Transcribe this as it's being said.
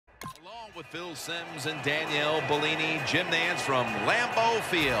With Phil Simms and Danielle Bellini, Jim Nance from Lambeau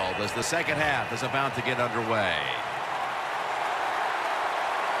Field as the second half is about to get underway.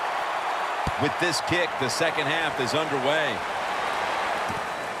 With this kick, the second half is underway.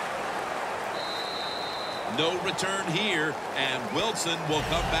 No return here, and Wilson will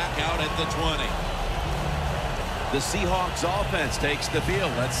come back out at the 20. The Seahawks offense takes the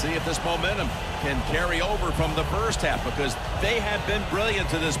field. Let's see if this momentum can carry over from the first half, because they have been brilliant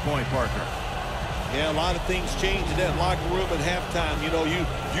to this point, partner. Yeah, a lot of things change in that locker room at halftime. You know,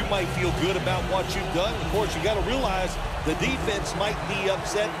 you might feel good about what you've done. Of course, you got to realize the defense might be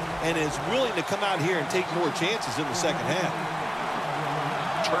upset and is willing to come out here and take more chances in the second half.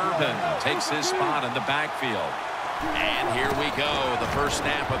 Turbin takes his spot in the backfield. And here we go, the first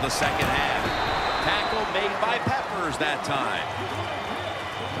snap of the second half. Tackle made by Peppers that time.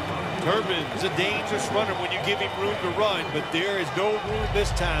 Turbin's a dangerous runner when you give him room to run, but there is no room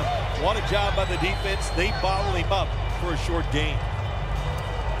this time. What a job by the defense. They bottle him up for a short gain.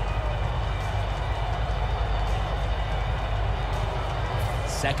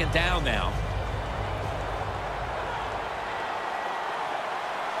 Second down now.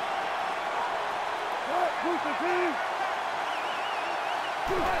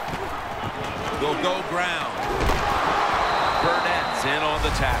 Will go ground. Burnett's in on the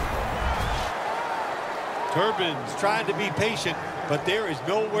tackle. Turbin's trying to be patient, but there is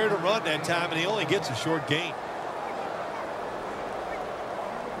nowhere to run that time, and he only gets a short gain.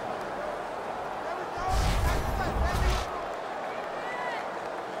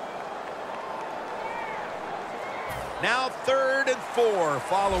 Now 3rd and 4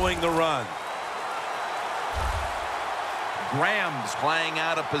 following the run. Graham's playing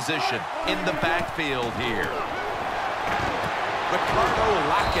out of position in the backfield here. Ricardo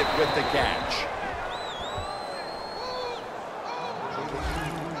Lockett with the catch.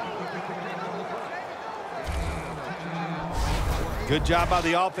 Good job by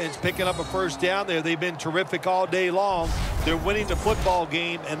the offense picking up a first down there. They've been terrific all day long. They're winning the football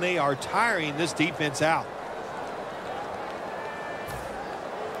game, and they are tiring this defense out.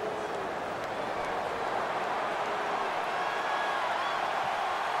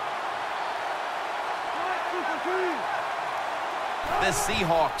 The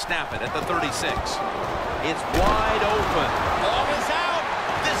Seahawks snap it at the 36. It's wide open. Ball is out.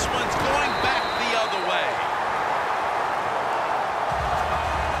 This one's going back the other way.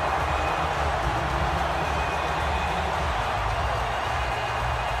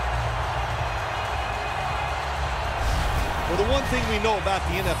 Well, the one thing we know about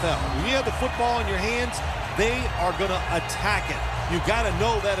the NFL, when you have the football in your hands, they are going to attack it. You got to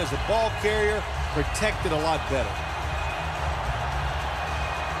know that as a ball carrier, protect it a lot better.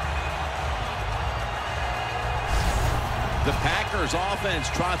 The Packers offense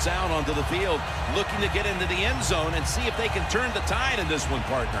trots out onto the field, looking to get into the end zone and see if they can turn the tide in this one,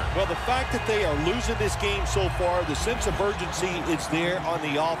 partner. Well, the fact that they are losing this game so far, the sense of urgency is there on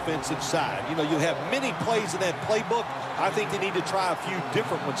the offensive side. You know, you have many plays in that playbook. I think they need to try a few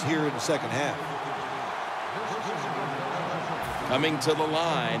different ones here in the second half. Coming to the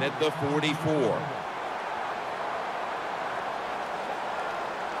line at the 44.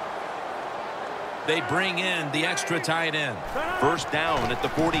 They bring in the extra tight end. First down at the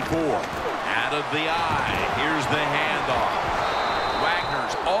 44. Out of the eye. Here's the handoff.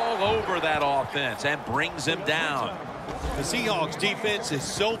 Wagner's all over that offense and brings him down. The Seahawks defense is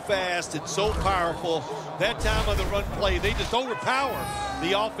so fast and so powerful. That time of the run play, they just overpower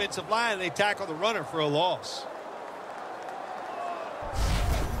the offensive line, and they tackle the runner for a loss.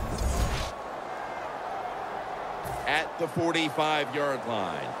 At the 45-yard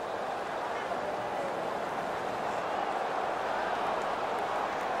line.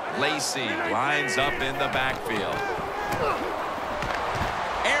 Lacey lines up in the backfield.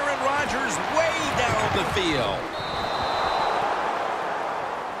 Aaron Rodgers way down the field.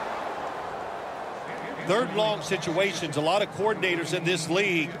 Third long situations, a lot of coordinators in this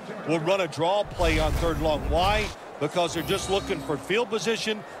league will run a draw play on third and long. Why? Because they're just looking for field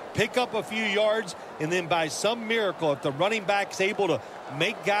position, pick up a few yards, and then by some miracle, if the running back's able to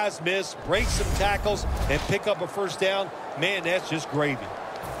make guys miss, break some tackles, and pick up a first down, man, that's just gravy.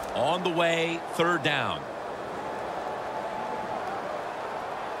 On the way, third down.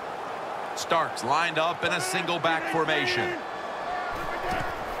 Starks lined up in a single back formation. And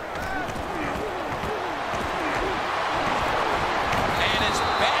it's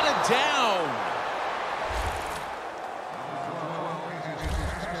batted down.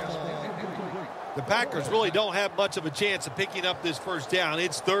 The Packers really don't have much of a chance of picking up this first down.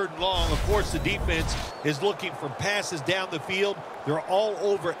 It's 3rd and long. Of course, the defense is looking for passes down the field. They're all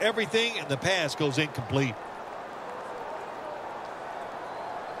over everything, and the pass goes incomplete.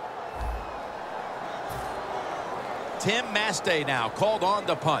 Tim Mastay now called on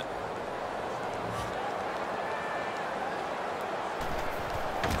to punt.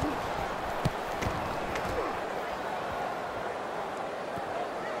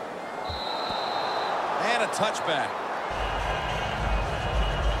 And a touchback.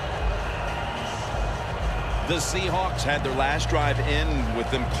 The Seahawks had their last drive in with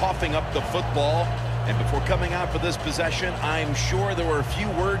them coughing up the football. And before coming out for this possession, I'm sure there were a few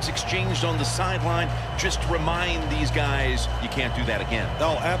words exchanged on the sideline just to remind these guys you can't do that again.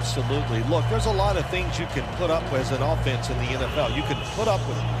 No, absolutely. Look, there's a lot of things you can put up as an offense in the NFL. You can put up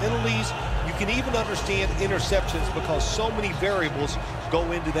with penalties. You can even understand interceptions because so many variables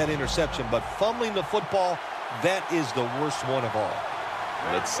go into that interception. But fumbling the football, that is the worst one of all.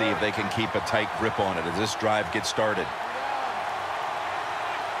 Let's see if they can keep a tight grip on it as this drive gets started.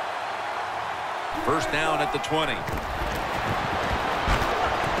 First down at the 20.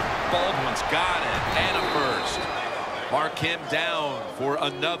 Baldwin's got it, and a first. Mark him down for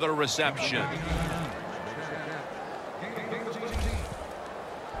another reception.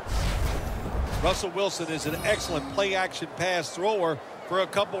 Russell Wilson is an excellent play-action pass thrower for a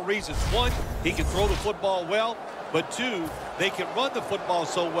couple reasons. One, he can throw the football well, but two, they can run the football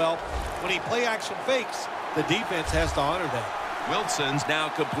so well. When he play-action fakes, the defense has to honor that. Wilson's now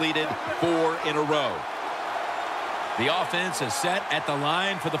completed 4 in a row. The offense is set at the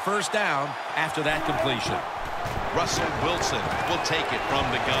line for the first down after that completion. Russell Wilson will take it from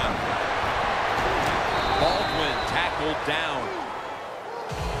the gun. Baldwin tackled down.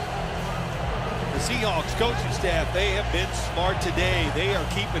 The Seahawks coaching staff, they have been smart today. They are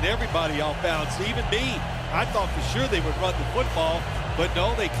keeping everybody off bounds, even me. I thought for sure they would run the football, but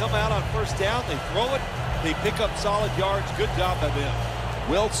no, they come out on first down, they throw it, they pick up solid yards. Good job by them.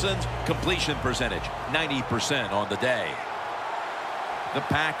 Wilson's completion percentage, 90% on the day. The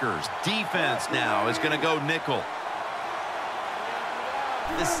Packers defense now is going to go nickel.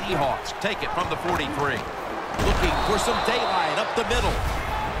 The Seahawks take it from the 43. Looking for some daylight up the middle.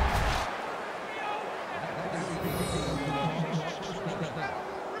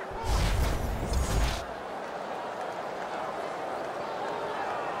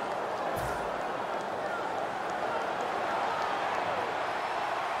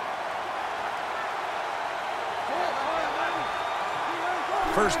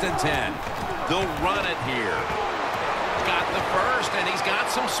 First and 10. They'll run it here. Got the first, and he's got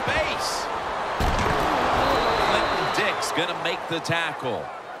some space. Clinton Dick's going to make the tackle.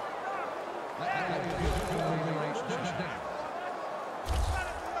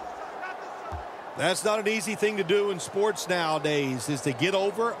 That's not an easy thing to do in sports nowadays, is to get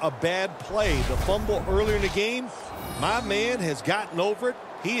over a bad play. The fumble earlier in the game, my man has gotten over it.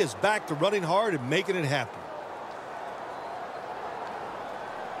 He is back to running hard and making it happen.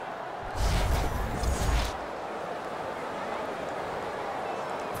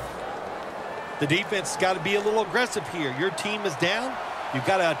 The defense has got to be a little aggressive here. Your team is down. You've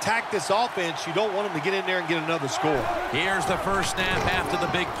got to attack this offense. You don't want them to get in there and get another score. Here's the first snap after the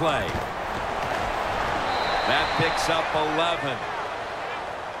big play. That picks up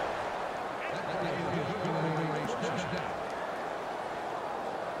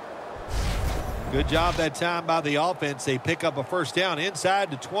 11. Good job that time by the offense. They pick up a first down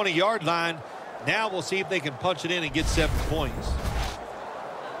inside the 20-yard line. Now we'll see if they can punch it in and get 7 points.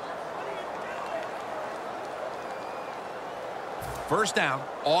 First down,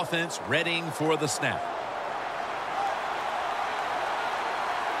 offense readying for the snap.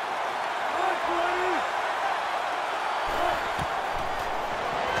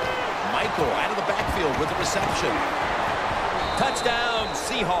 Michael out of the backfield with the reception. Touchdown,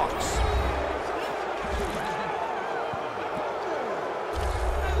 Seahawks.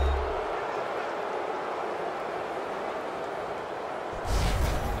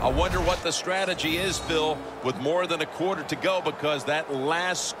 I wonder what the strategy is, Phil, with more than a quarter to go, because that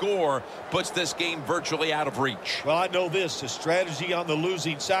last score puts this game virtually out of reach. Well, I know this. The strategy on the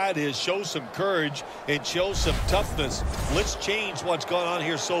losing side is show some courage and show some toughness. Let's change what's gone on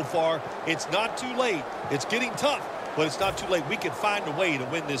here so far. It's not too late. It's getting tough, but it's not too late. We can find a way to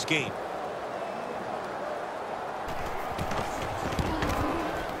win this game.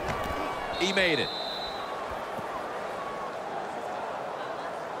 He made it.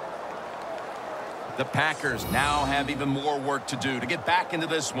 The Packers now have even more work to do to get back into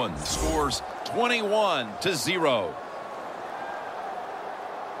this one. Scores 21-0.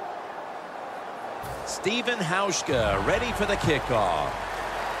 Stephen Hauschka ready for the kickoff.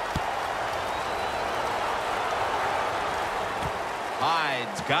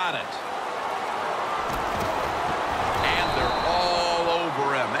 Hyde's got it. And they're all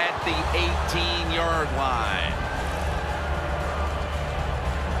over him at the 18-yard line.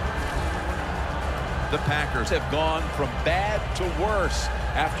 The Packers have gone from bad to worse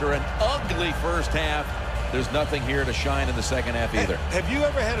after an ugly first half. There's nothing here to shine in the second half either. Have you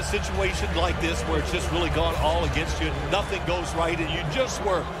ever had a situation like this where it's just really gone all against you and nothing goes right and you just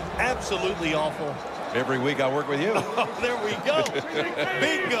were absolutely awful? Every week I work with you. Oh, there we go.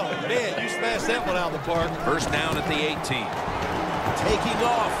 Bingo. Man, you smashed that one out of the park. First down at the 18. Taking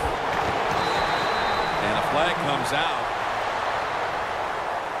off. And a flag comes out.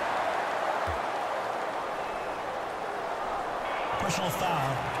 Personal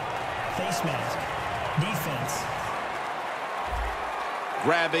foul. Face mask. Defense.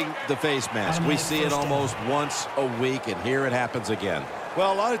 Grabbing the face mask. We see it almost once a week, and here it happens again.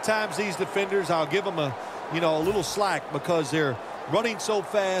 Well, a lot of times these defenders, I'll give them a little slack because they're running so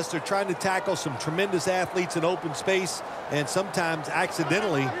fast. They're trying to tackle some tremendous athletes in open space, and sometimes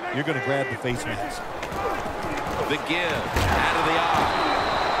accidentally you're going to grab the face mask. The give out of the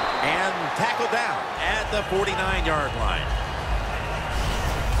eye and tackle down at the 49-yard line.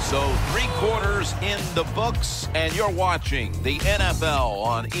 So 3 quarters in the books, and you're watching the NFL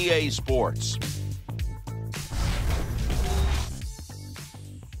on EA Sports.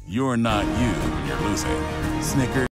 You're not you when you're losing. Snickers.